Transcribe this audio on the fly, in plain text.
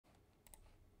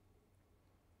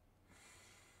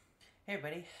Hey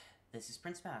everybody, this is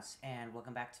Prince Mouse, and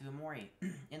welcome back to Omori.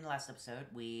 In the last episode,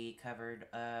 we covered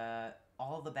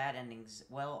all the bad endings,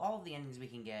 well, all of the endings we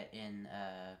can get in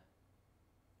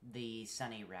the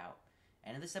Sunny route.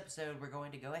 And in this episode, we're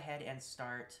going to go ahead and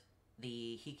start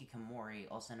the Hikikomori,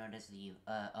 also known as the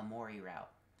Omori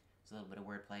route. There's a little bit of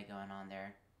wordplay going on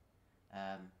there.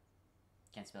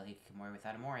 Can't spell Hikikomori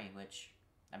without Omori, which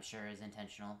I'm sure is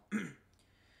intentional.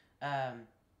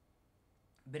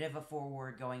 Bit of a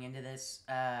forward going into this.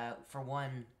 For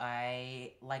one,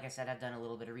 like I said, I've done a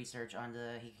little bit of research on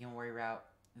the Hikikomori route.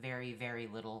 Very, very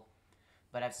little.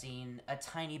 But I've seen a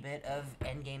tiny bit of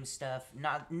endgame stuff.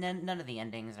 None of the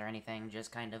endings or anything,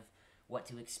 just kind of what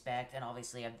to expect. And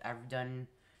obviously, I've done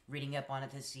reading up on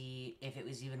it to see if it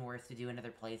was even worth to do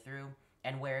another playthrough.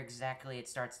 And where exactly it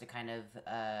starts to kind of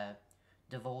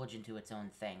divulge into its own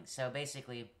thing. So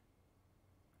basically,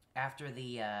 after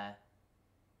the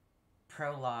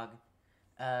prologue,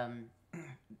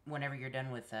 whenever you're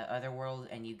done with Otherworld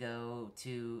and you go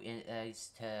to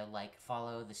like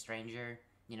follow the stranger,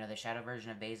 you know, the shadow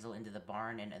version of Basil into the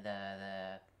barn in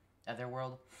the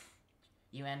Otherworld,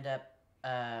 you end up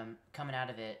coming out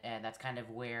of it, and that's kind of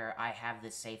where I have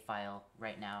this save file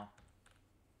right now.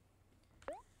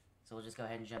 So we'll just go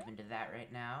ahead and jump into that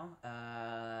right now.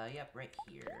 Yep, right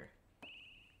here.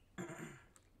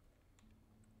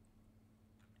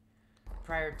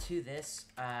 Prior to this,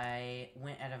 I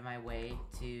went out of my way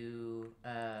to,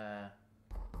 oh,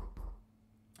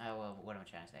 well, what am I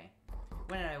trying to say?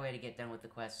 Went out of my way to get done with the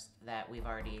quests that we've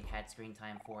already had screen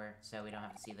time for, so we don't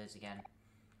have to see those again.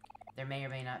 There may or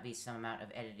may not be some amount of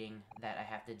editing that I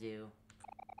have to do.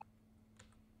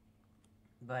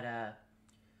 But,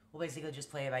 we'll basically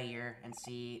just play it by ear and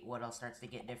see what all starts to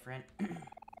get different.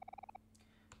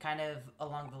 Kind of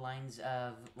along the lines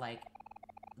of, like,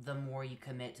 the more you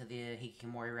commit to the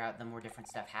Hikikomori route, the more different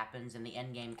stuff happens, and the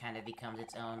endgame kind of becomes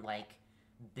its own, like,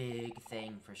 big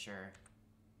thing for sure.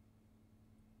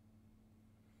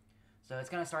 So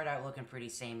it's going to start out looking pretty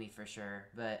samey for sure,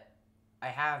 but I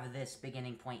have this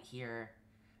beginning point here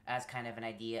as kind of an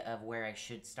idea of where I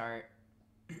should start.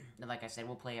 And like I said,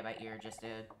 we'll play it by ear just to,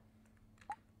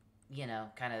 you know,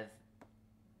 kind of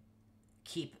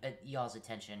keep y'all's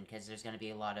attention, because there's going to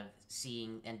be a lot of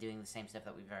seeing and doing the same stuff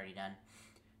that we've already done.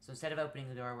 So instead of opening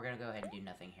the door, we're going to go ahead and do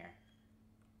nothing here.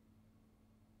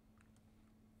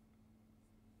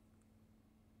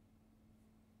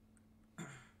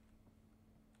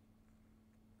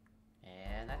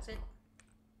 And that's it.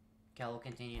 Kel will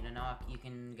continue to knock. You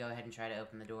can go ahead and try to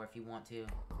open the door if you want to,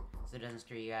 so it doesn't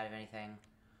screw you out of anything.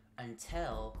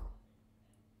 Until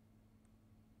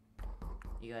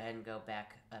you go ahead and go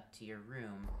back up to your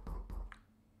room.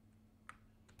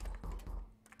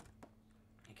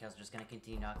 Kel's just gonna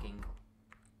continue knocking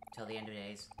till the end of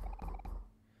days.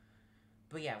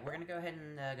 But yeah, we're gonna go ahead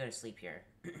and go to sleep here.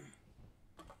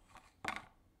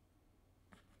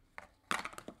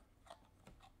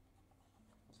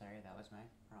 Sorry, that was my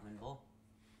ramen bowl.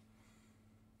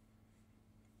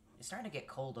 It's starting to get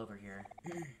cold over here.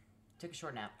 Took a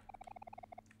short nap.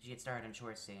 You get started on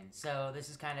chores soon. So this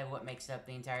is kind of what makes up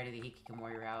the entirety of the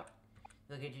Hikikomori route.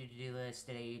 Look at your to-do list.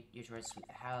 Today, your chores sweep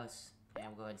the house. And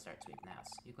we'll go ahead and start sweeping the house.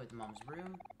 You go to mom's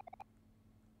room.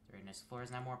 The redness floor is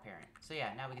now more apparent. So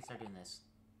yeah, now we can start doing this.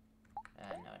 No,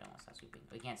 I don't want to stop sweeping.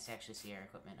 We can't actually see our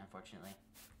equipment, unfortunately.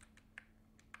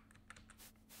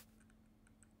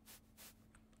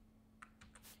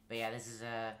 But yeah, this is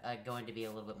going to be a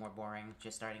little bit more boring,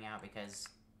 just starting out, because,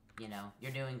 you know,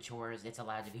 you're doing chores, it's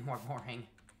allowed to be more boring.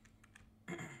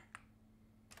 But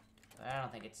I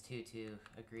don't think it's too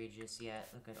egregious yet.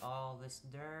 Look at all this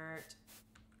dirt.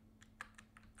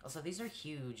 Also, these are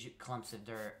huge clumps of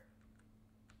dirt.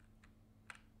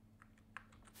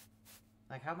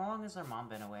 Like, how long has our mom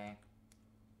been away?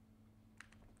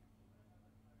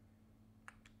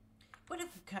 Would have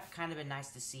kind of been nice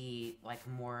to see, like,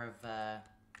 more of,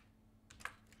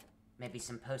 maybe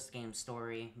some post-game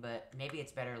story, but maybe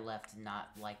it's better left not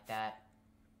like that.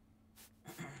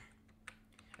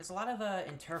 There's a lot of,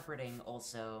 interpreting,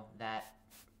 also, that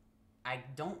I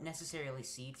don't necessarily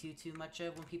see too much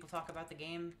of when people talk about the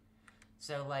game.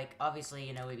 So, like, obviously,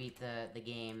 you know, we beat the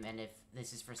game, and if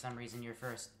this is for some reason your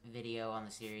first video on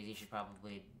the series, you should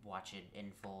probably watch it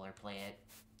in full or play it.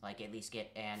 Like, at least get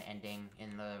an ending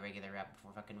in the regular route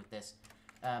before fucking with this.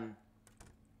 And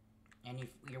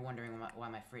you're wondering why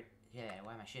my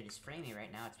shit is framey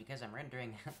right now. It's because I'm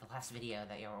rendering the last video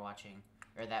that you were watching,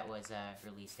 or that was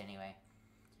released anyway,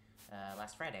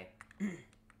 last Friday.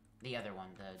 The other one,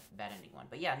 the bad ending one.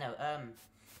 But yeah, no,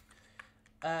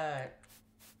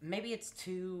 maybe it's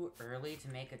too early to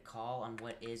make a call on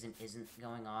what is and isn't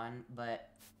going on, but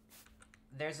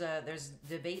there's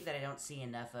debate that I don't see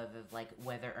enough of like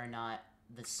whether or not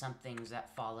the somethings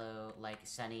that follow like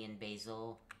Sunny and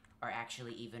Basil are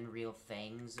actually even real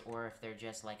things, or if they're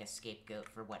just like a scapegoat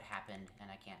for what happened. And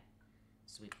I can't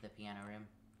sweep the piano room.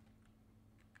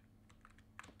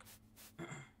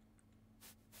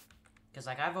 Because,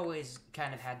 like, I've always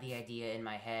kind of had the idea in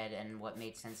my head, and what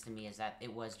made sense to me is that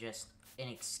it was just an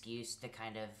excuse to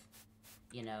kind of,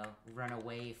 you know, run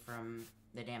away from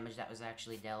the damage that was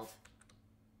actually dealt.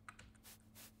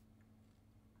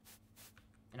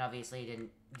 And obviously it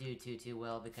didn't do too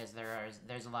well because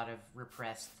there's a lot of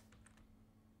repressed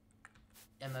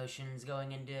emotions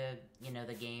going into, you know,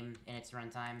 the game in its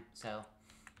runtime. So,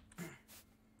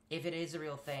 if it is a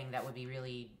real thing, that would be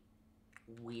really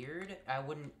weird. I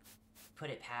wouldn't put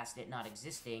it past it not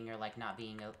existing or like not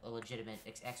being a legitimate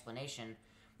explanation,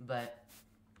 but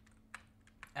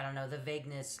I don't know, the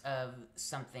vagueness of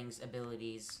something's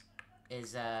abilities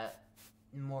is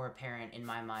more apparent in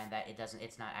my mind that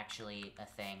it's not actually a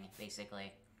thing,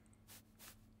 basically.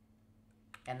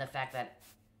 And the fact that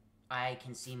I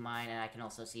can see mine and I can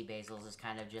also see Basil's is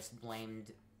kind of just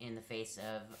blamed in the face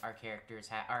of our character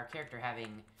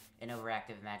having an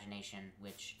overactive imagination,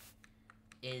 which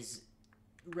is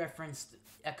referenced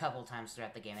a couple times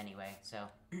throughout the game anyway, so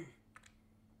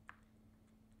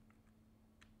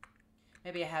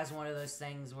maybe it has one of those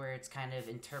things where it's kind of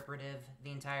interpretive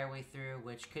the entire way through,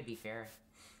 which could be fair.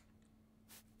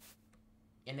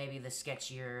 And maybe the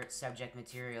sketchier subject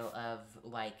material of,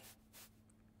 like,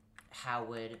 how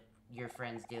would your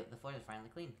friends deal... The floors are finally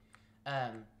clean.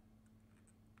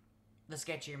 The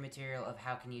sketchier material of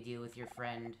how can you deal with your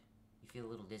friend... You feel a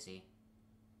little dizzy.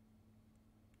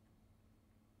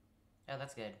 Oh,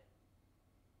 that's good.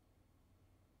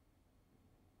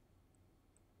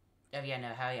 Oh, yeah, no,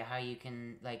 how you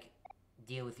can, like,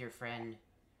 deal with your friend,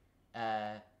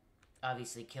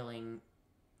 obviously killing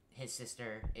his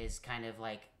sister is kind of,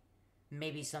 like,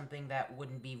 maybe something that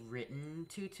wouldn't be written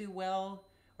too well,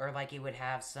 or, like, it would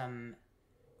have some...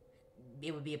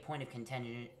 It would be a point of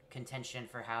contention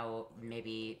for how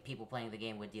maybe people playing the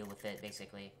game would deal with it,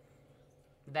 basically.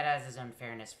 That has its own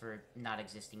fairness for not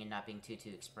existing and not being too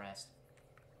expressed.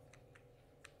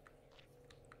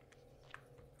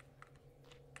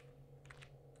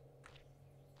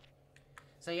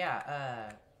 So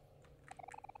yeah,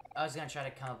 I was gonna try to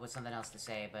come up with something else to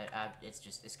say, but it's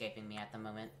just escaping me at the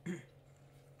moment. In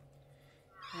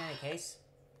any case,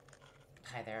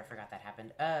 hi there, I forgot that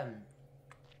happened.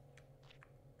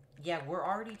 Yeah, we're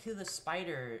already to the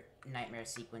spider nightmare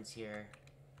sequence here.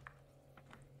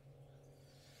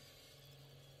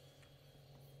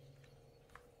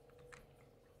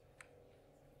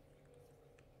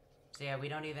 So yeah, we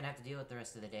don't even have to deal with the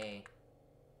rest of the day.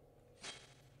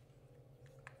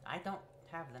 I don't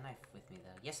have the knife with me,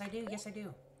 though. Yes, I do. Yes, I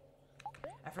do.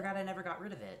 I forgot I never got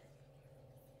rid of it.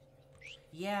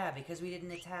 Yeah, because we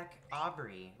didn't attack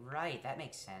Aubrey. Right, that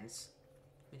makes sense.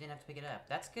 We didn't have to pick it up.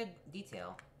 That's good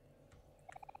detail.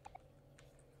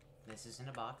 This is in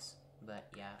a box, but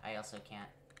yeah, I also can't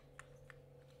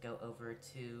go over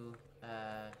to,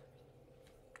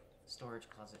 storage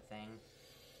closet thing.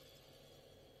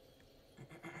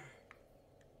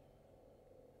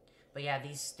 But yeah,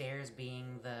 these stairs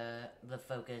being the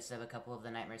focus of a couple of the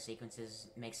nightmare sequences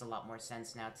makes a lot more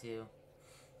sense now, too.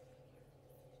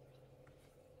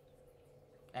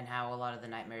 And how a lot of the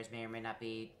nightmares may or may not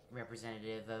be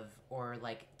representative of, or,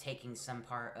 like, taking some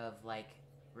part of, like,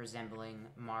 resembling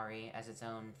Mari as its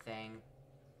own thing.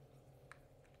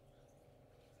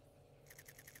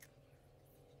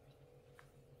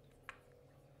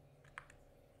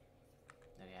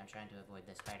 Okay, I'm trying to avoid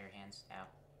the spider hands. Ow.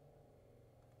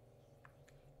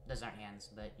 Those aren't hands,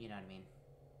 but you know what I mean.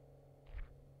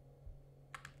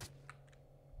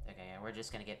 Okay, yeah, we're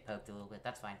just gonna get poked a little bit.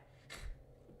 That's fine.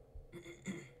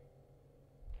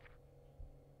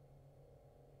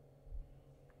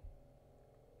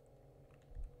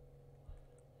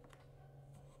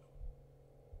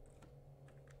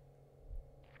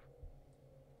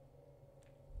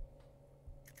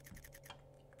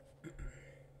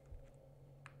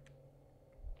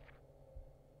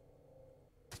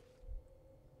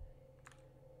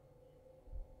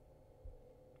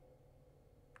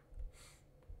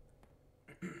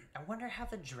 I wonder how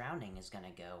the drowning is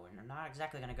gonna go. We're not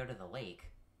exactly gonna go to the lake.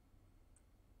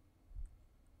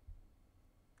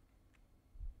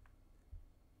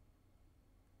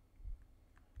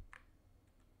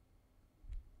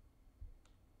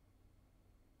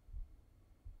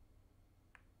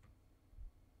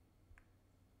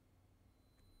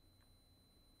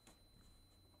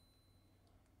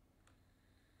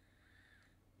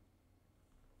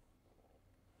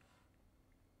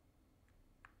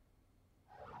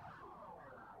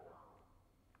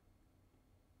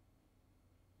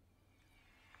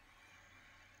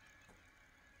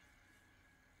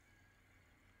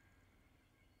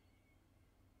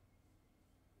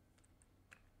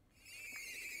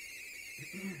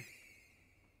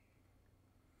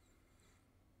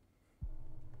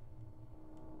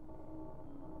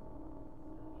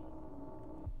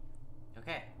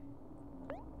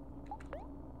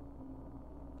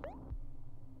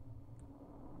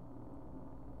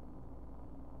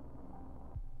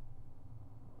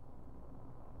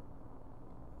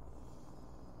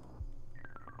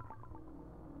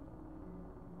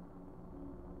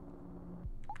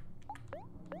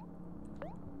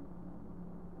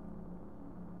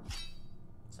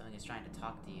 trying to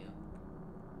talk to you.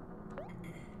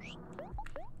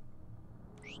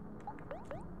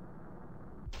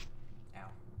 Ow.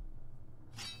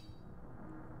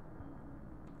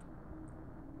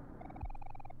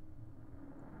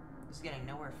 This is getting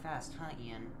nowhere fast, huh,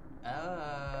 Ian?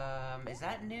 Is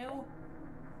that new?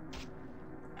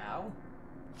 Ow.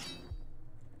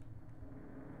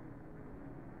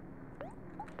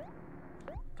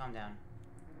 Calm down.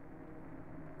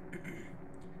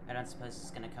 I don't suppose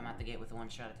it's gonna come out the gate with a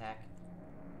one-shot attack.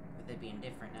 With it being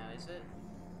different now, is it?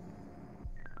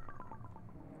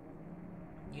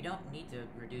 You don't need to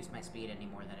reduce my speed any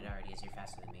more than it already is. You're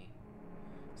faster than me.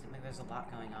 Seems like there's a lot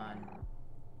going on.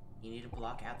 You need to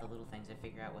block out the little things and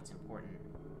figure out what's important.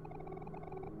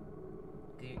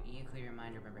 You clear your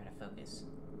mind, remember how to focus.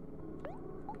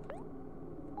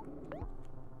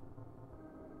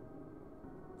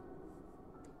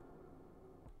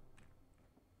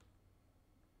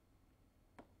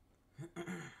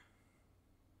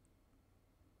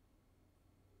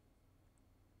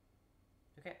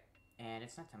 Okay, and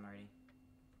it's nighttime already.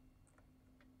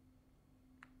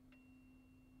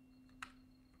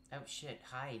 Oh shit,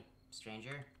 hi,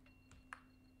 stranger.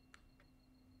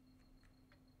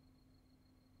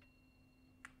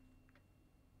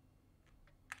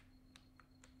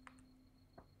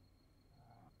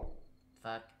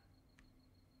 Fuck.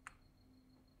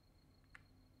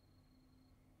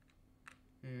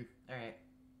 Alright.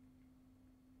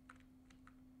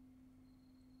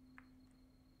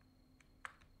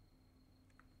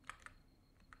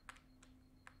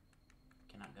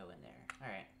 Cannot go in there.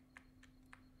 Alright.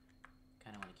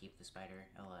 Kinda want to keep the spider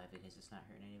alive because it's not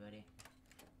hurting anybody.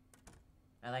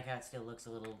 I like how it still looks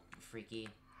a little freaky.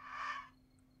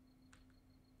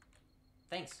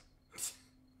 Thanks.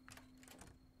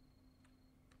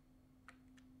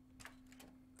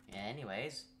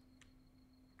 Anyways.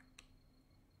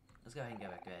 Let's go ahead and go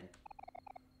back to bed.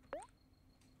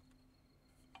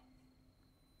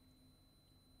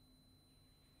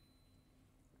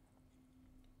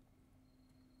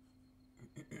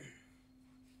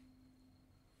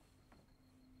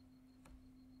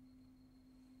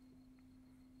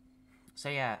 So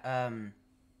yeah,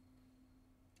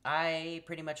 I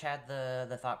pretty much had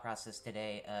the thought process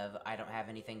today of I don't have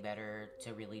anything better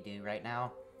to really do right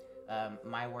now.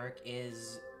 My work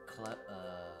is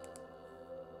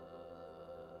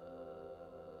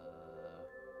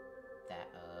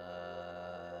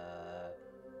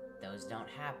those don't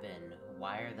happen.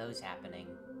 Why are those happening?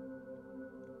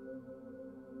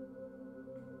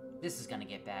 This is gonna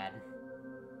get bad.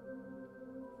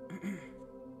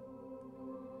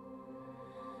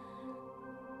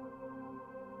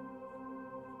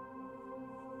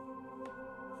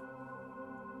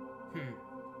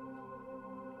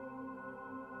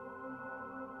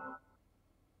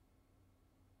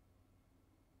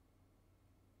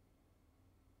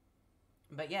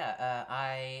 But yeah,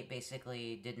 I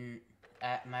basically didn't...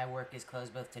 my work is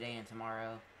closed both today and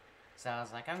tomorrow. So I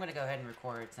was like, I'm gonna go ahead and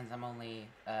record since I'm only,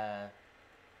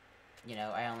 you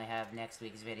know, I only have next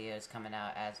week's videos coming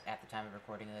out at the time of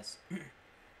recording this. So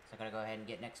I'm gonna go ahead and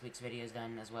get next week's videos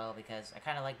done as well because I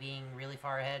kind of like being really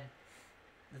far ahead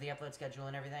of the upload schedule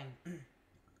and everything.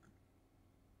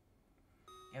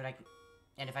 And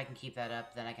if I can keep that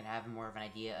up, then I can have more of an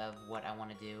idea of what I want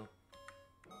to do.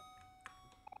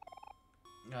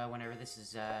 Whenever this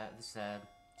is, this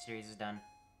series is done.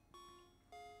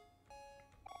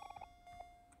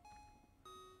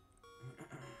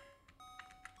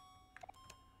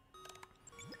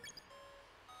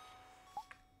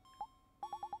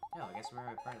 Oh, I guess we're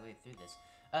partly through this.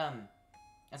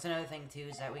 That's another thing, too,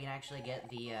 is that we can actually get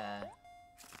the,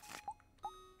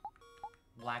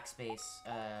 Black Space,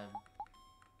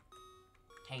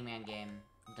 Hangman game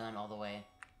done all the way.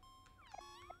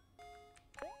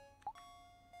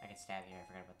 I can stab here, I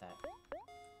forgot about that.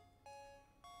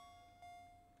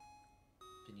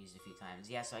 Been used a few times.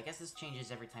 Yeah, so I guess this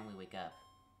changes every time we wake up.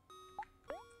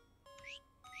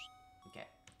 Okay.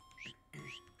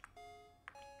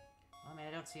 Well, I mean,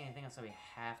 I don't see anything else that we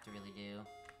have to really do.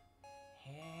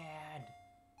 Head!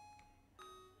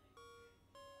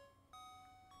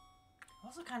 I'm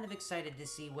also kind of excited to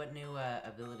see what new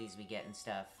abilities we get and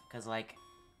stuff. Because, like,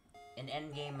 an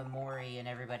endgame Omori and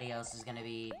everybody else is going to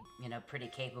be, you know, pretty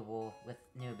capable with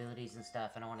new abilities and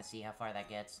stuff. And I want to see how far that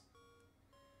gets.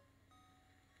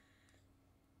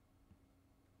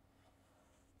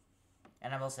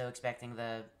 And I'm also expecting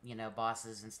the, you know,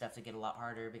 bosses and stuff to get a lot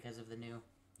harder because of the new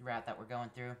route that we're going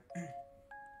through.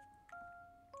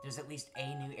 There's at least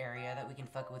a new area that we can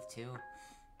fuck with, too.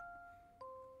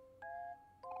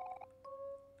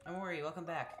 Omori, welcome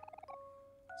back.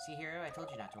 See, Hero, I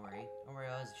told you not to worry.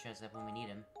 Omori always shows up when we need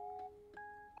him.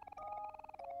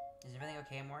 Is everything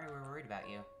okay, Omori? We're worried about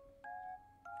you.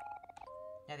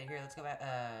 Now that you're here, let's go out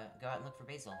and look for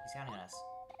Basil. He's counting on us.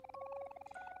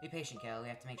 Be patient, Kel. We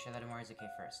have to make sure that Omori's okay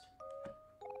first.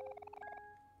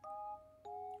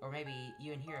 Or maybe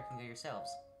you and Hero can go yourselves.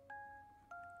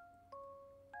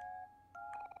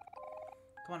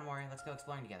 Come on, Omori. Let's go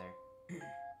exploring together.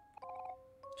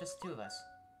 Just the two of us.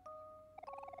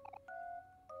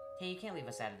 Hey, you can't leave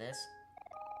us out of this.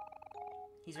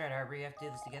 He's right, Arbor. You have to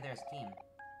do this together as a team.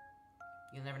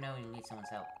 You'll never know when you'll need someone's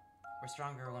help. We're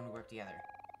stronger when we work together.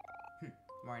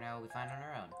 Mori and I will be fine on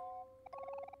our own.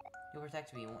 You'll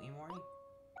protect me, won't you, Mori?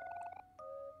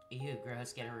 Ew,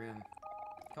 gross. Get a room.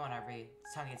 Come on, Arbor.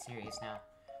 It's time to get serious now.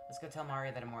 Let's go tell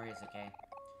Mari that Omori is okay.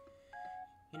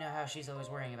 You know how she's always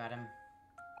worrying about him.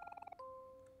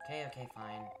 Okay,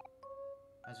 fine.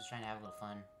 I was just trying to have a little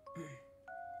fun.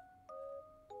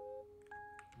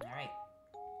 Alright.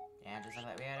 Yeah, just like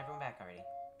that, we had everyone back already.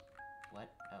 What?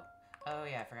 Oh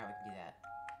yeah, I forgot we can do that.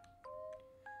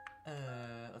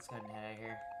 Let's go ahead and head out of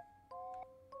here.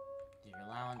 Do your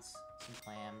allowance, some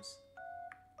clams.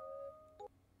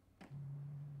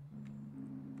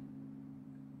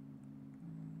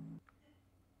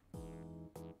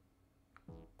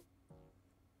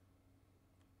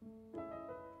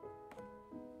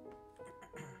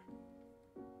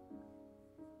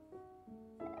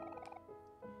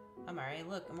 Omori,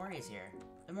 look, Omori's here.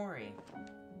 Omori.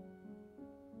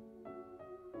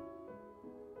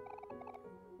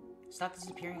 Stop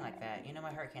disappearing like that. You know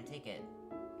my heart can't take it.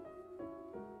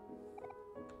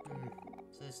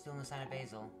 So there's still no sign of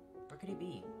Basil. Where could he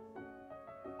be?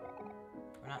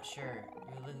 We're not sure.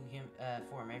 We're looking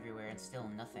for him everywhere and still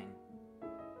nothing.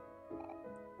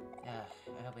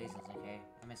 I hope Basil's okay.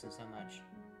 I miss him so much.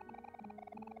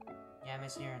 Yeah, I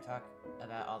miss hearing him talk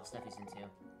about all the stuff he's into.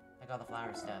 Like all the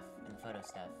flower stuff, and the photo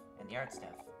stuff, and the art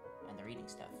stuff, and the reading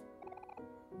stuff.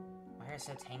 My hair's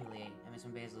so tangly. I miss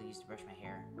when Basil used to brush my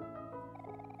hair.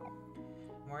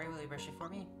 Mori, will you brush it for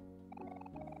me?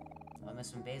 I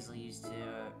miss when Basil used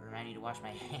to remind me to wash my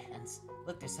hands.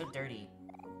 Look, they're so dirty.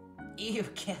 Ew,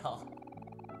 Kel.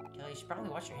 Kel, you should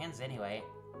probably wash your hands anyway.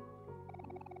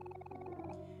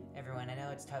 Everyone, I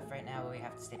know it's tough right now, but we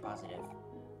have to stay positive.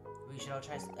 We should all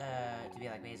try to be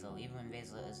like Basil. Even when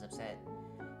Basil is upset,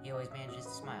 he always manages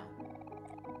to smile.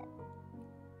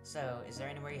 So, is there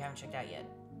anywhere you haven't checked out yet?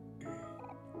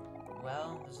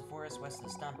 Well, there's a forest west of the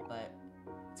stump, but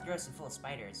it's gross and full of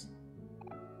spiders.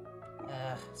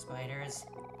 Ugh, spiders.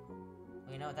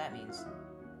 Well, you know what that means.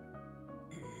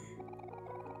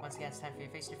 Once again, it's time for you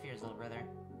to face your fears, little brother.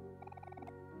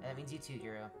 That means you too,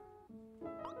 Hero.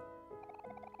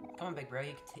 Come on, big bro,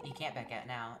 you can't back out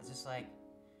now. It's just like,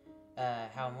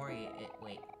 how Omori...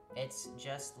 wait. It's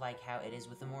just like how it is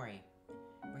with Omori.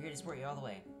 We're here to support you all the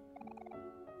way.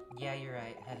 Yeah, you're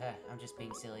right. Haha, I'm just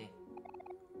being silly.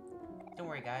 Don't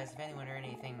worry, guys. If anyone or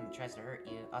anything tries to hurt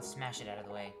you, I'll smash it out of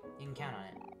the way. You can count on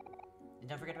it. And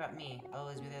don't forget about me. I'll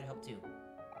always be there to help, too.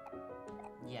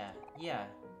 Yeah.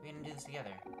 We're gonna do this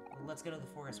together. Let's go to the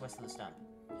forest west of the stump.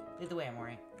 Lead the way,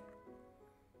 Omori.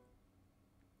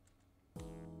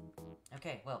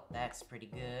 Okay, well, that's pretty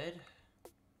good.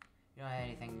 You don't have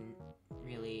anything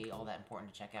really all that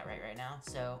important to check out right now,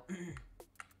 so...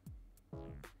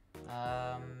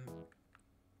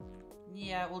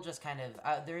 yeah, we'll just kind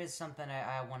of... there is something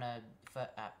I want to...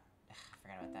 I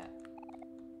forgot about that.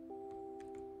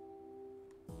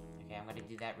 Okay, I'm gonna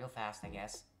do that real fast, I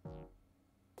guess.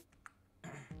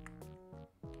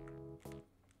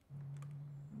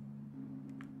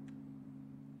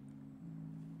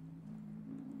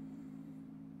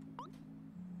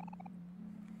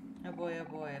 Oh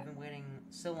boy, I've been waiting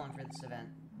so long for this event.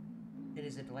 It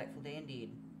is a delightful day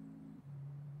indeed.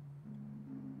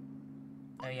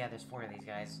 Oh yeah, there's 4 of these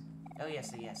guys. Oh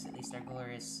yes, at least our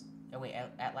glorious... Oh wait,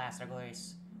 at last, our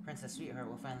glorious Princess Sweetheart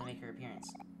will finally make her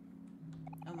appearance.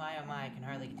 Oh my, I can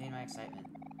hardly contain my excitement.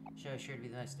 Show is sure to be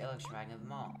the most electrifying of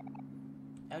them all.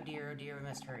 Oh dear, we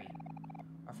must hurry.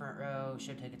 Our front row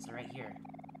show tickets are right here.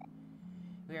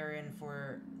 We are in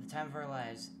for the time of our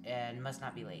lives, and must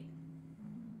not be late.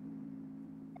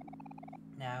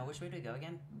 Now, which way do we go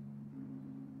again?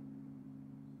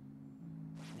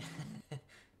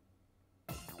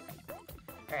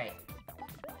 Alright.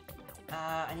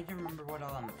 I need to remember what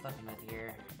all I'm fucking with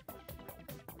here.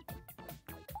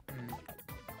 I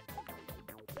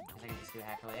can just do a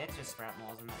hack away. It's just sprout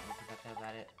moles, I'm not really productive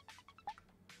about it.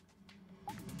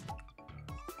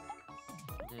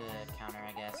 Do a counter,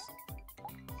 I guess.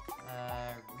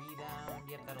 Rebound,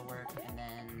 yep, that'll work, and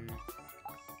then...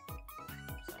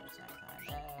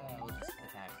 we'll just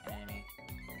attack an enemy.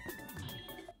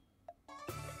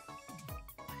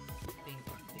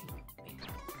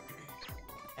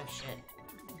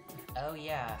 Oh,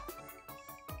 yeah.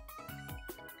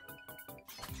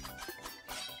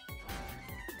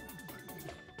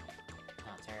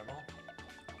 Not terrible.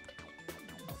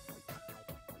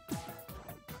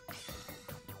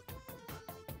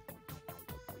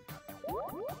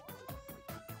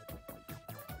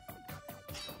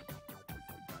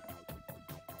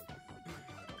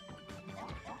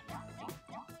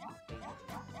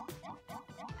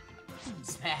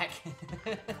 Smack.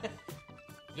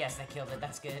 Yes, that killed it.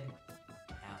 That's good.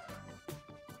 Ow.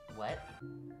 What?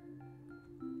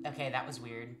 Okay, that was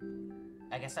weird.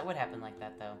 I guess that would happen like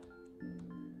that, though.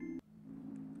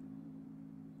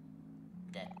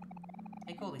 Dead.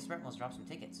 Hey, cool. These Sprint Mills dropped some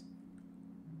tickets.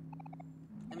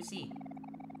 Let me see.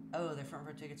 Oh, they're front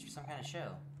row tickets for some kind of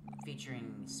show.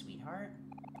 Featuring Sweetheart?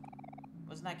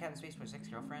 Wasn't that Captain Space Force 6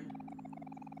 girlfriend?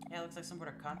 Yeah, it looks like some sort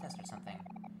of contest or something.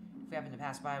 If we happen to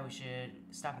pass by, we should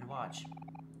stop and watch.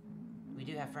 We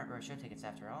do have front row show tickets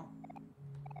after all.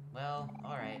 Well,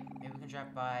 alright. Maybe we can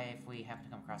drop by if we happen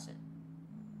to come across it.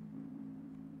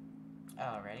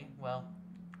 Alrighty, well.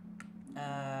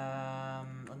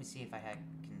 Let me see if I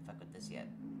can fuck with this yet.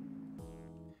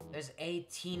 There's a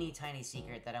teeny tiny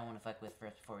secret that I want to fuck with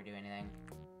first before we do anything.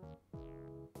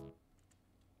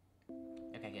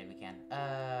 Okay, good, we can.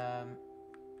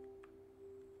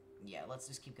 Yeah, let's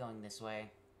just keep going this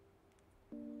way.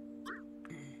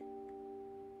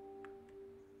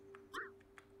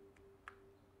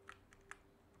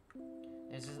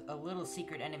 There's a little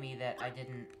secret enemy that I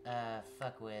didn't,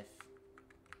 fuck with.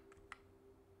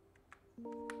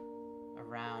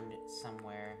 Around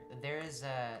somewhere. There is,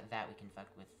 that we can fuck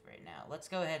with right now. Let's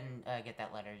go ahead and, get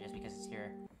that letter just because it's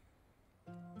here.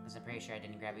 Because I'm pretty sure I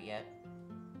didn't grab it yet.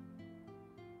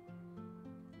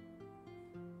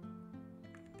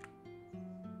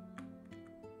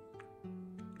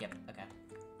 Yep, okay.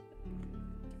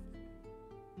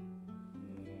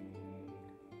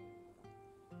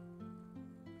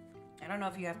 I don't know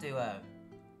if you have to,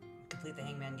 complete the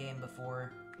Hangman game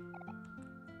before...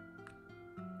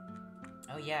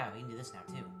 Oh yeah, we can do this now,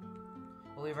 too.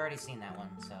 Well, we've already seen that one,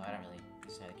 so I don't really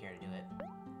necessarily care to do it.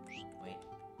 Wait.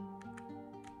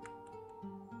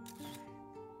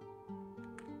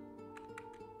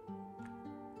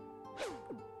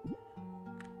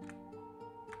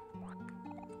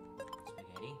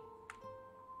 Spaghetti.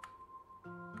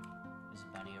 There's a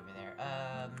bunny over there.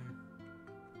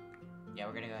 Yeah,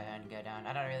 we're gonna go ahead and go down.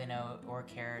 I don't really know or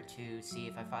care to see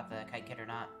if I fought the Kite Kid or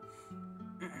not.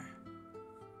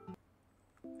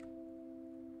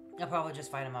 I'll probably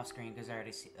just fight him off screen because I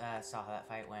already saw how that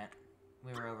fight went.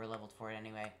 We were over leveled for it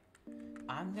anyway.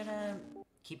 I'm gonna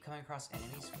keep coming across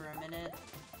enemies for a minute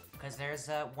because there's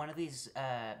one of these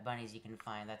bunnies you can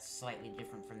find that's slightly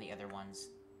different from the other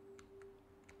ones.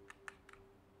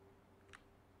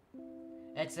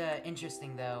 It's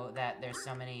interesting though that there's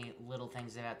so many little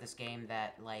things about this game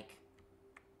that, like,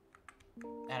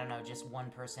 I don't know, just one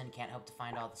person can't hope to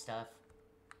find all the stuff.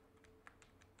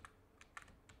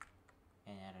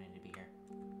 And I don't need to be here.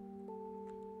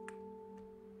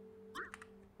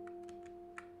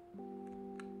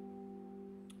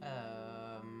 I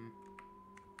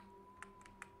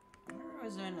remember I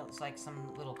was in, it was like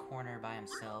some little corner by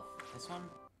himself. This one?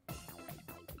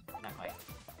 Not quite.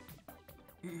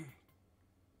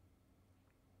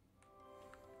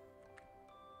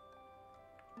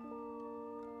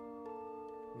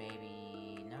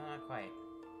 Maybe... no, not quite.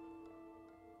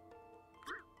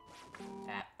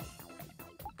 That.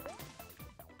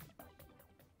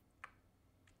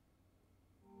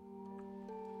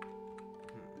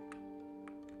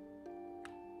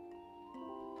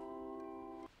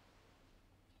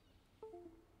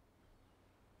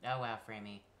 Oh wow,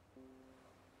 Framey.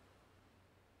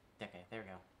 Okay, there we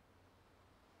go.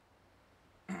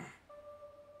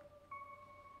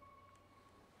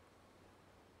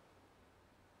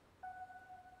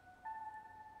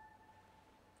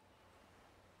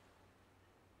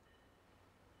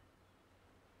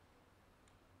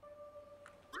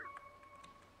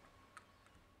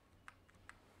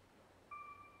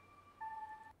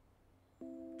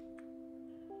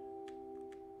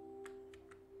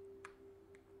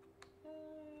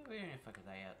 We didn't fuck with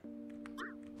that yet.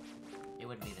 It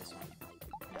wouldn't be this one.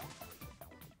 No.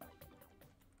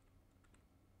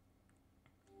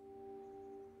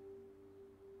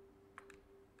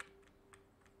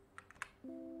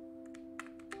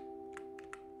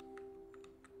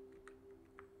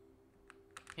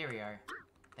 Here we are.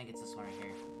 I think it's this one right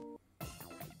here.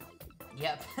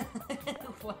 Yep.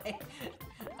 Why?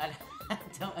 I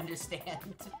don't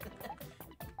understand.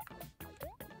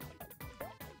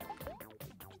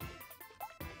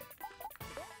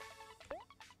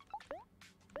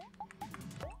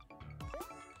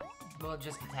 we'll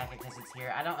just attack it because it's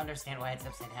here. I don't understand why it's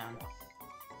upside down.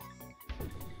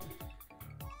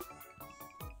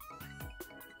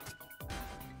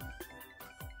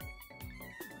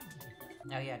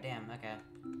 Oh yeah, damn, okay.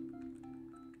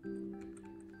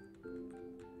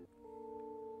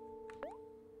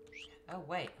 Oh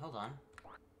wait, hold on.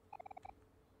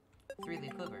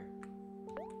 3-leaf clover.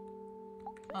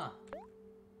 Huh.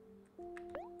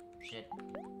 Shit.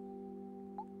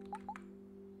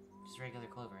 Just regular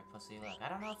clover plus the luck. I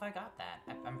don't know if I got that.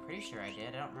 I'm pretty sure I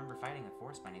did. I don't remember fighting a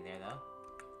forest bunny there, though.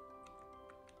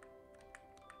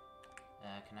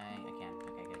 Can I? I can.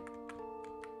 Okay, good.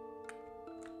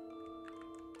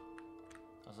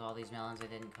 Those are all these melons I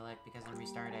didn't collect because I'm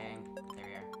restarting. There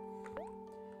we are.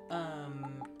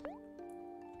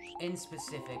 In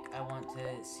specific, I want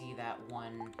to see that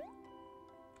one...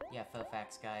 Yeah, faux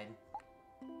facts guide.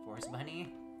 Forest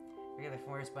bunny? Regular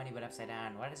forest bunny, but upside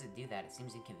down. Why does it do that? It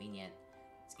seems inconvenient.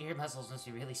 Its ear muscles must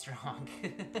be really strong.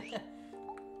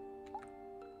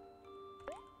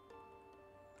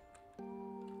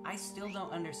 I still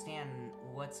don't understand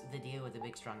what's the deal with the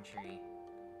big strong tree.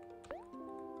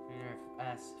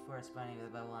 Forest bunny with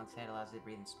a bubble on its head allows it to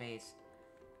breathe in space.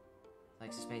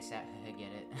 Likes to space out. I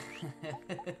get it.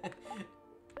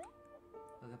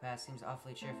 Look past seems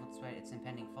awfully cheerful despite its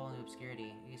impending fall into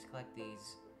obscurity. I used to collect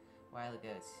these a while ago.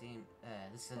 It seemed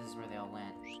this is where they all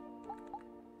went.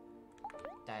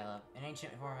 Dial up. An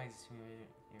ancient form makes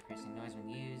your piercing noise when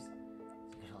used.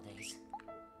 It's the good old days.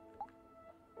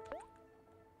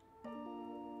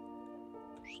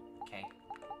 Okay.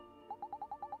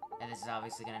 And this is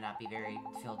obviously gonna not be very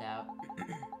filled out.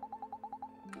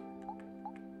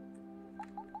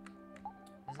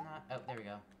 Is it not? Oh, there we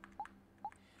go.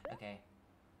 Okay.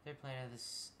 Third planet of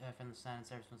this from the sun and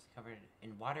surface mostly covered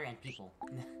in water and people.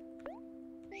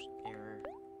 Error.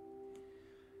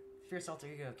 Fierce alter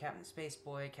ego of Captain Space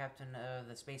Boy, captain of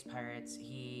the Space Pirates.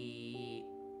 He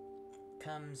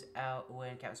comes out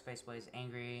when Captain Space Boy is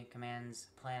angry, commands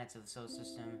planets of the solar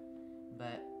system,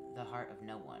 but the heart of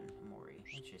no one. Omori.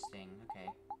 Interesting. Okay.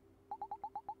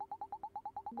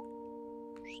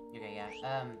 Okay,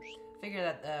 yeah. Figure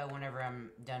that whenever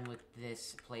I'm done with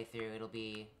this playthrough, it'll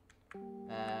be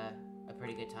a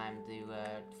pretty good time to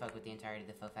fuck with the entirety of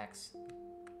the faux facts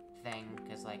thing,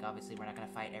 because, like, obviously we're not going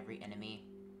to fight every enemy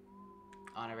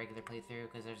on a regular playthrough,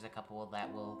 because there's a couple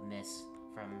that will miss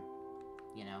from,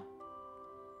 you know,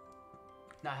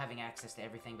 not having access to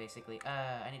everything, basically.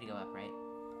 I need to go up, right?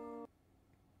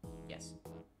 Yes.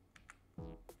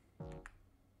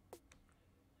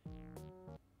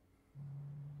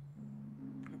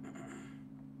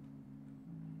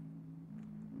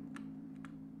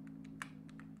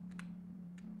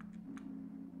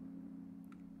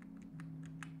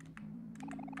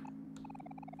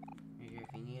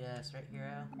 If you need us, right,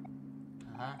 hero?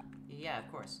 Uh-huh. Yeah,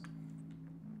 of course.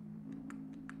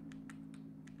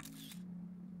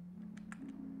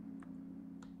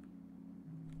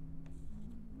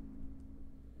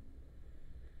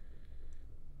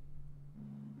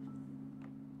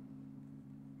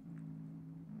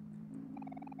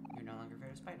 You're no longer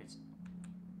afraid of spiders.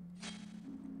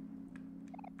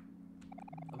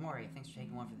 Omori, thanks for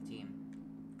taking one for the team.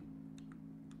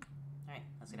 Alright,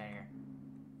 let's get out of here.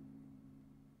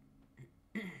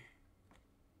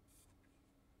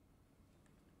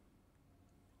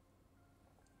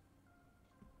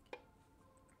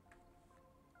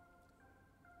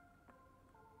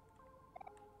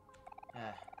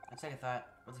 Let's take a thought.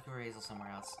 Let's look for Hazel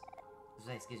somewhere else. This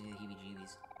place gives you the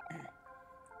heebie-jeebies.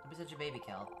 Don't be such a baby,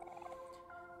 Kel.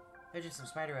 There's just some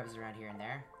spider webs around here and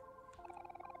there.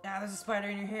 Ah, there's a spider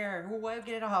in your hair! Why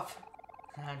get it off?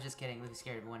 I'm just kidding. We'll be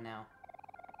scared of one now.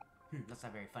 That's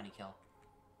not very funny, Kel.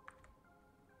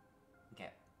 Okay.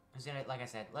 I'm just gonna, like I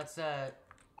said, let's, empty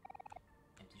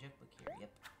checkbook here.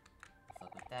 Yep.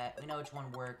 Fuck with that. We know which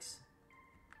one works.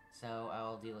 So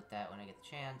I'll deal with that when I get the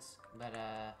chance. But,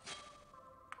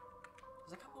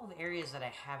 there's a couple of areas that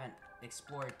I haven't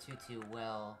explored too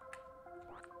well.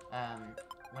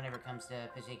 Whenever it comes to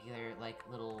particular, like,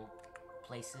 little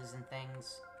places and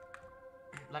things.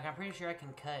 Like, I'm pretty sure I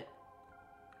can cut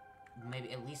maybe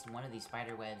at least one of these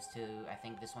spider webs to, I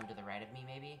think, this one to the right of me,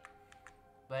 maybe.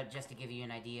 But just to give you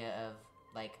an idea of,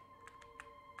 like,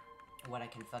 what I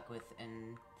can fuck with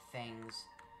and things.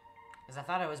 Because I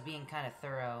thought I was being kind of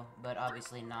thorough, but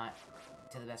obviously not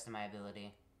to the best of my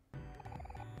ability.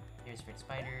 Here's for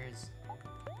spiders.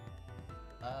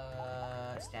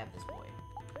 Stab this boy.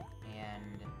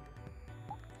 And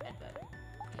headbutt.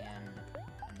 And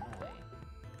annoy.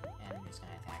 And I'm just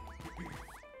gonna attack.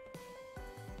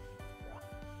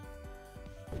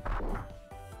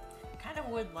 Kinda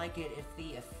would like it if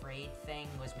the afraid thing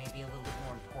was maybe a little bit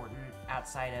more important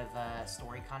outside of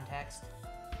story context.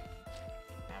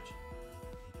 Ouch.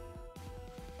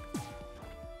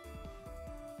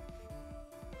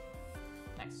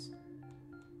 Nice.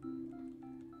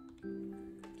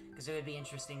 Because it would be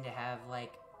interesting to have,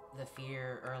 like, the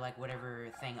fear, or, like, whatever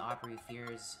thing Aubrey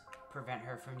fears prevent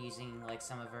her from using, like,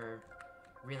 some of her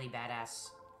really badass,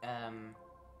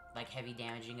 like, heavy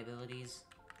damaging abilities.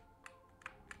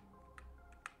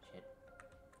 Shit.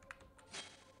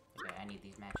 Okay, I need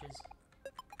these matches.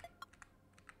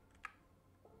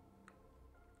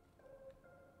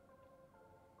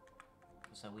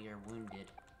 So we are wounded.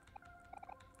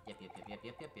 Yep.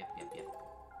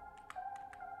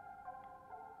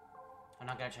 I'm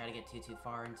not gonna try to get too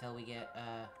far until we get,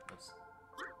 whoops.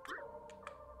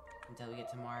 Until we get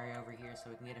to Mario over here so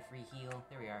we can get a free heal.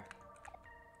 There we are.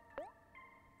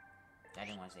 I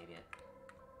didn't want to save yet.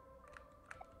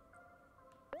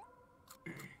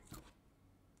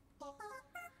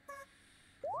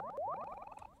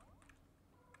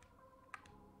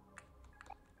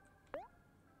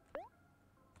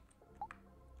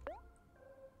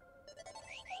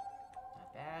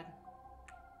 Not bad.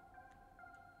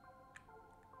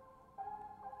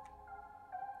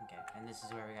 Okay, and this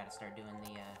is where we gotta start doing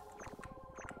the,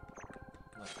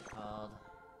 what's it called?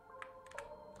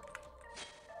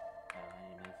 Oh, I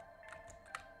need to move.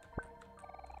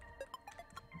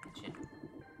 Shit.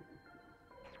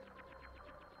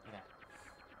 Okay.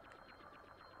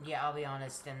 Yeah, I'll be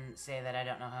honest and say that I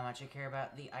don't know how much I care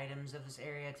about the items of this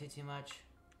area too much.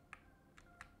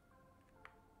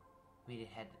 We need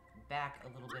to head back a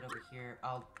little bit over here.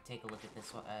 I'll take a look at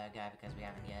this guy because we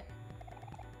haven't yet.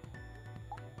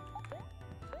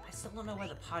 I still don't know why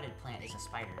the potted plant is a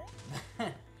spider.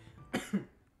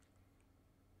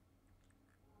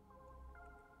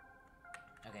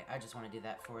 Okay, I just want to do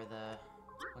that for the...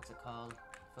 what's it called?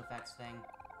 Fofax thing.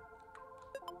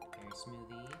 Berry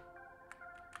smoothie.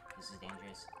 This is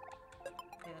dangerous.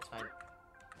 Okay, that's fine.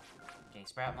 Okay,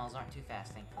 sprout malls aren't too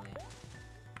fast, thankfully.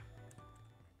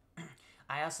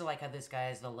 I also like how this guy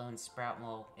is the lone sprout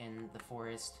mole in the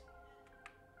forest.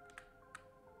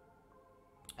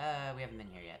 We haven't been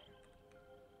here yet.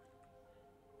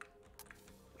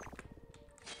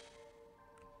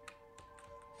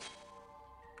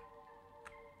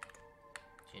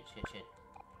 Shit.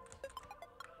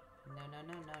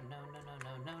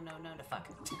 No, fuck.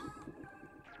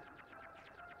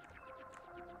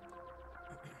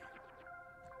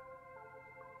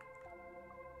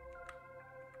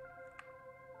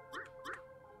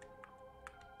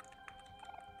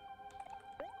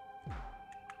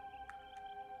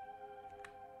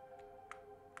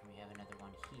 We have another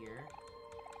one here.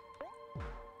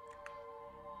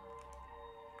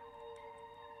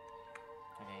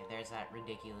 Okay, there's that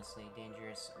ridiculously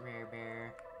dangerous rare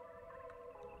bear.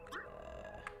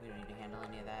 We don't need to handle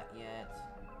any of that yet.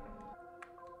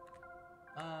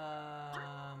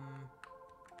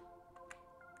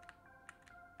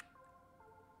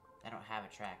 I don't have a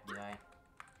track, do I?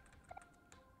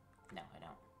 No, I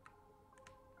don't.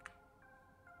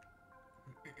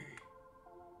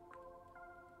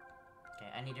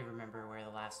 Okay, I need to remember where the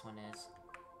last one is.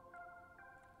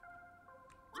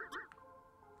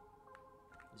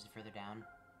 Is it further down?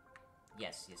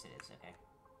 Yes, it is, okay.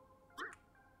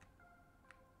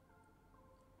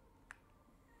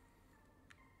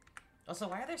 Also,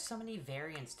 why are there so many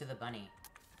variants to the bunny?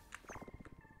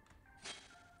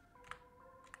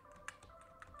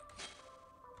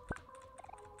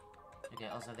 Okay,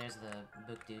 also there's the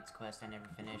Book Dude's quest I never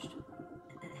finished.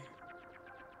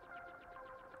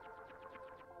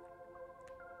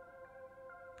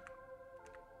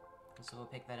 So we'll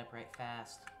pick that up right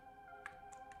fast.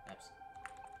 Oops.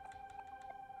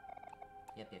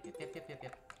 Yep.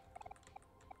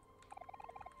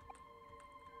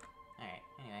 Alright,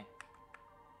 anyway.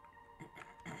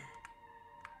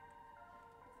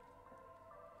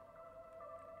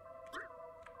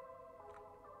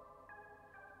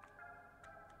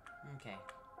 Okay.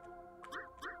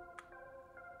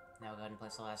 Now we'll go ahead and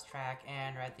place the last track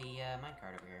and ride the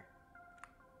minecart over here.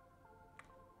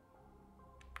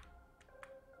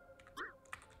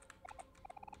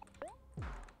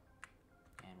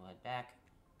 And we'll head back.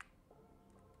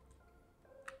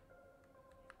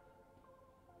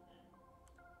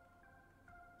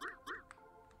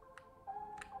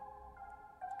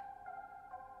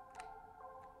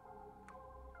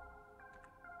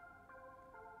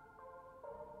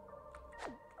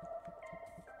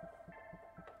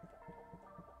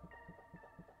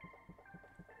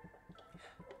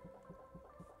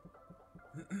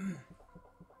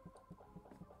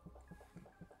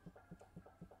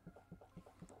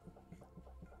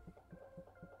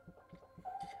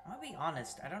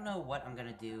 honest, I don't know what I'm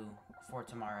gonna do for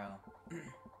tomorrow. Because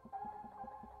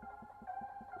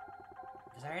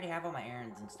I already have all my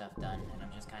errands and stuff done, and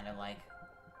I'm just kind of like...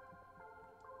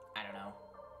 I don't know.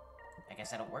 I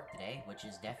guess I don't work today, which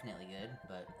is definitely good,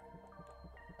 but...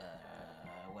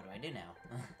 what do I do now?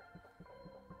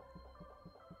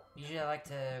 Usually I like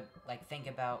to, like, think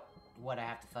about what I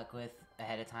have to fuck with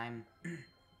ahead of time.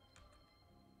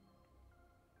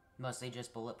 Mostly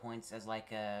just bullet points as,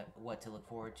 like, what to look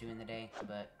forward to in the day.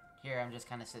 But here I'm just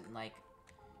kind of sitting like,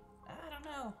 I don't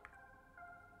know.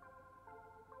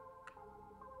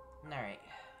 Alright.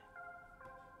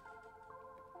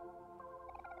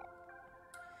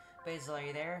 Basil, are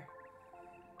you there?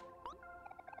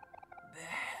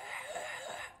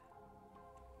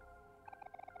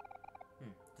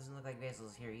 Doesn't look like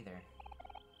Basil's here either.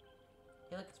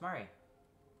 Hey, look, it's Mari.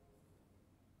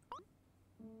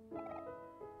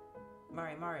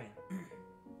 Mari.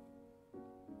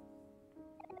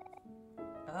 Oh,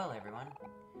 hello, everyone.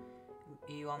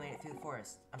 You all made it through the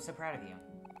forest. I'm so proud of you.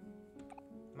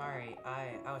 Mari,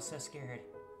 I was so scared.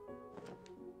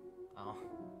 Oh.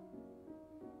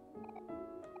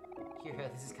 Hero,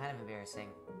 this is kind of embarrassing.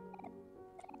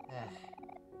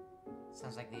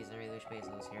 Sounds like these really wish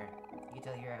Basil was here. You could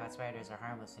tell Hero how spiders are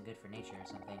harmless and good for nature or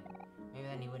something. Maybe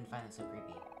then he wouldn't find them so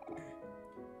creepy.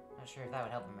 Not sure if that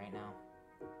would help him right now.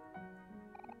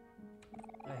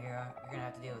 Oh, Hero, you're gonna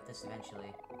have to deal with this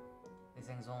eventually. These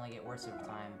things will only get worse over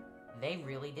time. They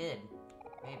really did.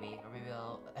 Maybe. Or maybe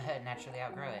they'll naturally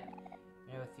outgrow it.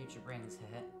 You know what the future brings.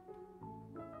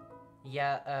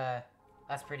 Yeah,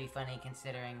 that's pretty funny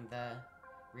considering the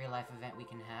real-life event we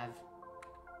can have.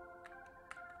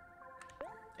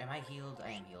 Am I healed?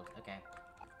 I am healed. Okay.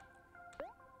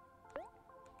 Go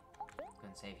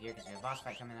and save here because we have a boss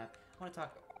fight coming up. I want to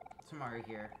talk to Mario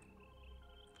here.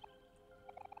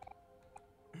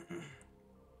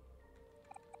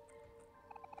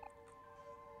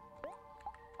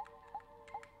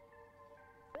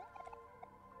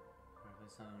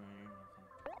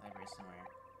 Library somewhere.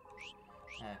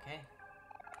 Okay.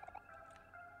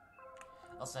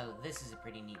 Also, this is a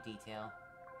pretty neat detail.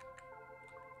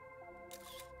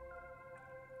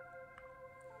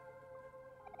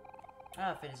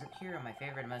 Oh, if it isn't Hero, my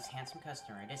favorite and most handsome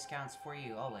customer. Discounts for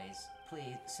you, always.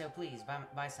 Please,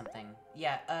 buy something.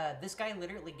 Yeah, this guy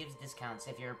literally gives discounts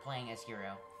if you're playing as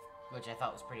Hero, which I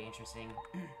thought was pretty interesting.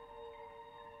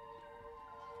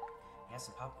 Yeah,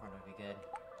 some popcorn would be good.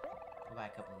 We'll buy a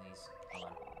couple of these. Hold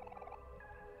on.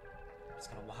 I'm just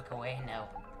gonna walk away? No.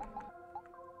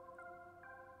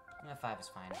 Yeah, 5 is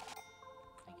fine.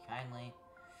 Thank you kindly.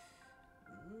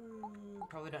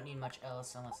 Probably don't need much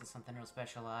else unless it's something real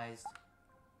specialized.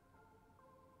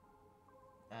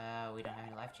 We don't have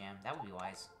any life jam. That would be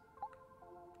wise.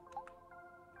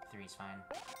 3 is fine.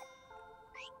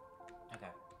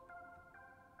 Okay.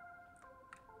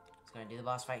 Let's go and do the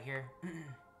boss fight here.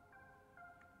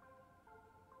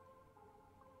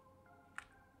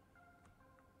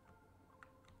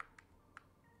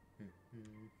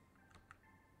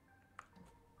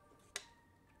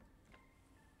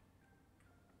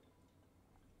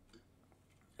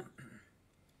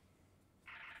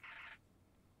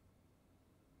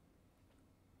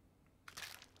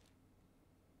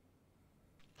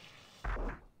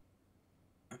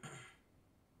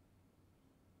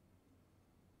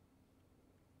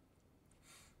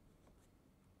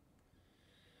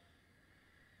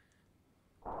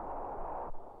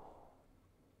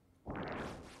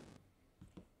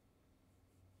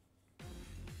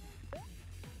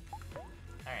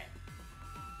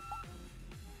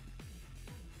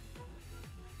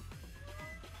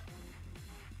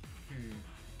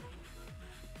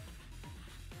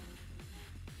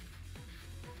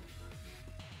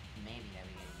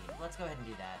 Let's go ahead and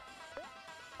do that.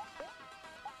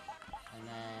 And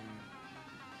then...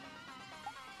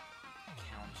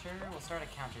 counter? We'll start a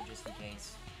counter just in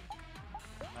case.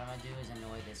 What I'm gonna do is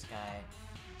annoy this guy.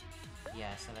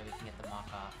 Yeah, so that we can get the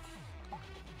mock off.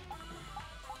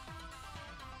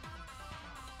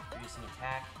 Reducing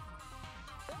attack.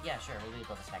 Yeah, sure, we'll do a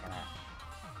double stack of that.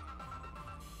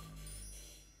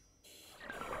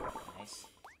 Nice.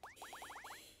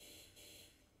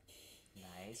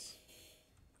 Nice.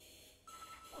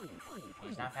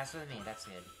 He's not faster than me, that's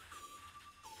good.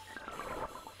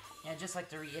 Yeah, just like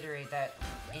to reiterate that,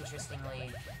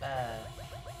 interestingly,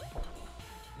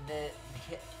 the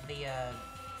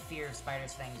fear of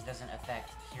spiders things doesn't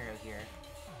affect Hero here.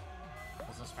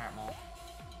 Also smart mole.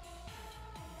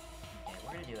 Okay,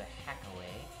 we're gonna do a hack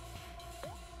away.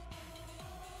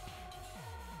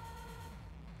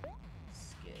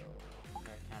 Skill.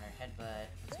 Counter headbutt.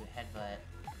 Let's do a headbutt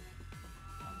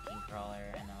on King Crawler,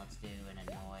 and then let's do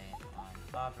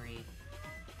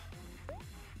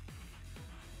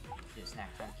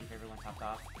snack time, keep everyone topped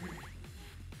off.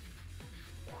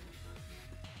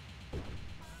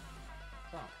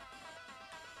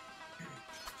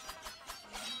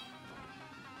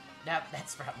 Nope, that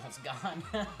Sproutmole's gone.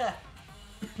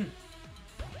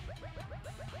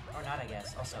 Or not, I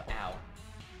guess. Also, ow.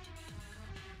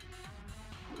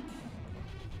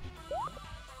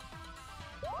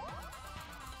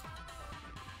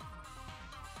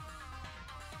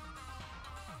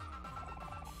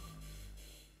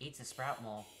 Eats a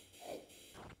Sproutmole.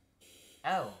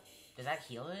 Oh, does that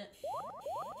heal it?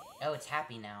 Oh, it's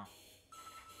happy now.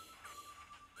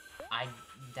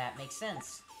 That makes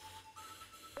sense.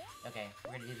 Okay,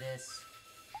 we're gonna do this.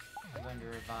 I'm going to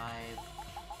revive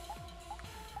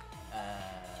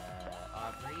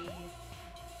Aubrey.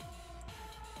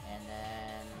 And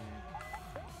then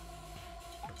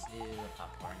let's do a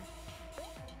popcorn.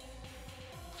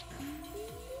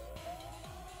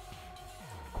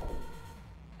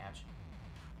 Ouch.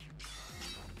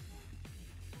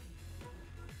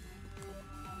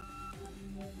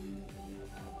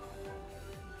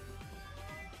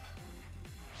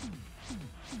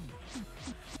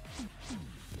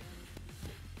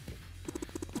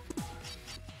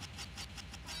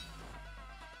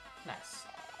 Nice.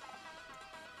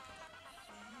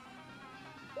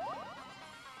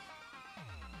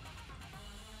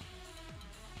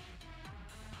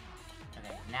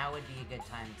 Okay, now would be a good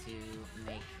time to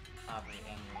make Aubrey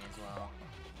angry as well.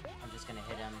 I'm just gonna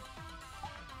hit him.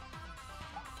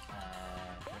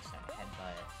 First I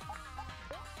headbutt.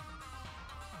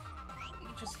 You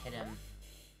can just hit him.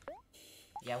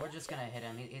 Yeah, we're just gonna hit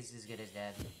him. He's as good as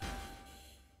dead. I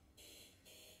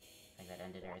think that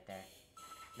ended it right there.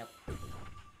 Nope.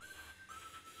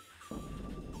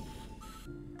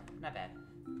 Not bad.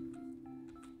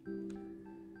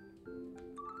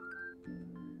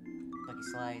 Lucky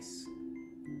Slice.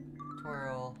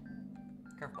 Twirl.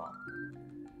 Curveball.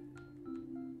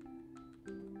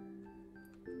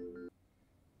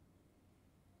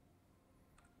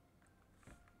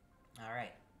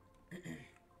 Alright. Yep,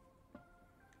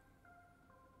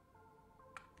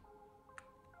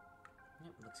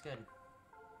 looks good.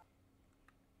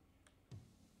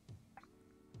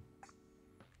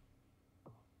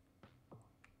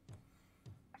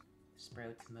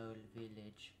 Sprout Mole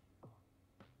Village.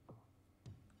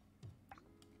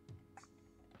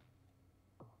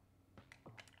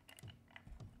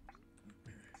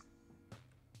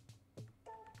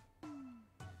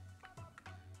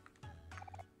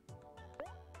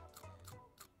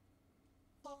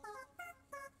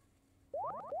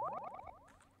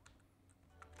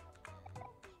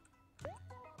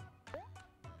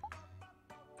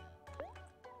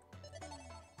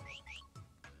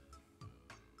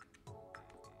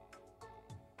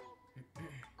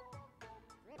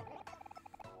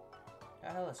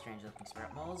 Oh, hello, strange-looking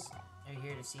Sprout Moles. Are you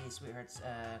here to see Sweetheart's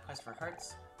quest for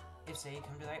hearts? If so, you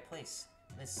come to the right place.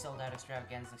 This sold-out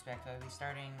extravaganza is expected to be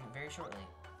starting very shortly.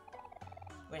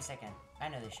 Wait a second. I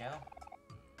know this show.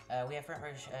 We have front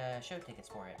row show tickets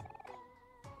for it.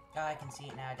 Oh, I can see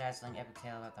it now. A dazzling epic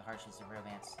tale about the harshness of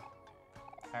romance.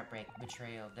 Heartbreak,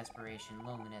 betrayal, desperation,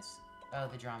 loneliness. Oh,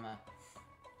 the drama.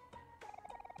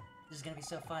 This is gonna be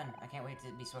so fun. I can't wait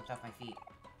to be swept off my feet.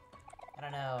 I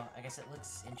don't know, I guess it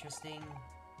looks interesting,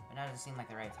 but now it doesn't seem like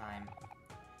the right time.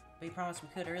 But you promised we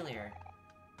could earlier.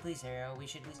 Please, Hero, we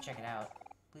should at least check it out.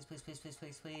 Please, please, please, please,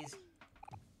 please, please.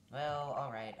 Well,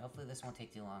 alright, hopefully this won't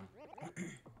take too long.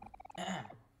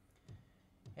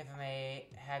 If I may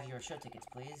have your show tickets,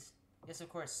 please. Yes, of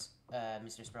course,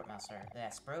 Mr. Sproutmouse, sir.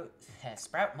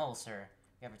 Sproutmole, sir.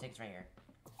 We have our tickets right here.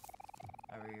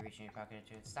 Are we reaching your pocket?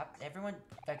 Stop, everyone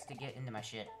likes to get into my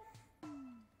shit.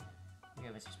 Here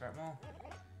you go, Mr. Sproutmole.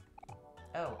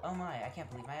 Oh my, I can't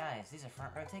believe my eyes. These are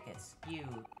front row tickets. You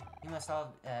must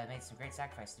all made some great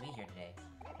sacrifice to be here today.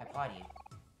 I applaud you.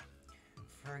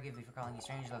 Forgive me for calling you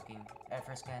strange looking. At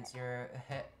first glance, you're...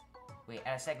 Wait,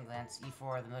 at a second glance, you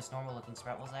four are the most normal looking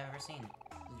Sproutmoles I've ever seen.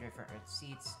 These are front row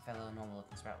seats, fellow normal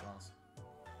looking Sproutmoles.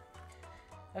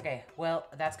 Okay, well,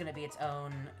 that's gonna be its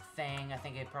own thing. I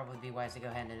think it'd probably be wise to go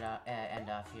ahead and end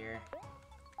off here.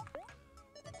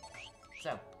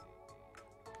 So...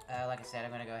 like I said,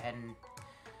 I'm gonna go ahead and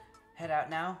head out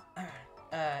now.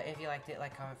 If you liked it,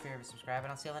 like, comment, favorite, subscribe,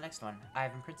 and I'll see you on the next one.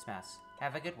 I've been Prince Mouse.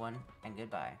 Have a good one, and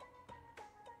goodbye.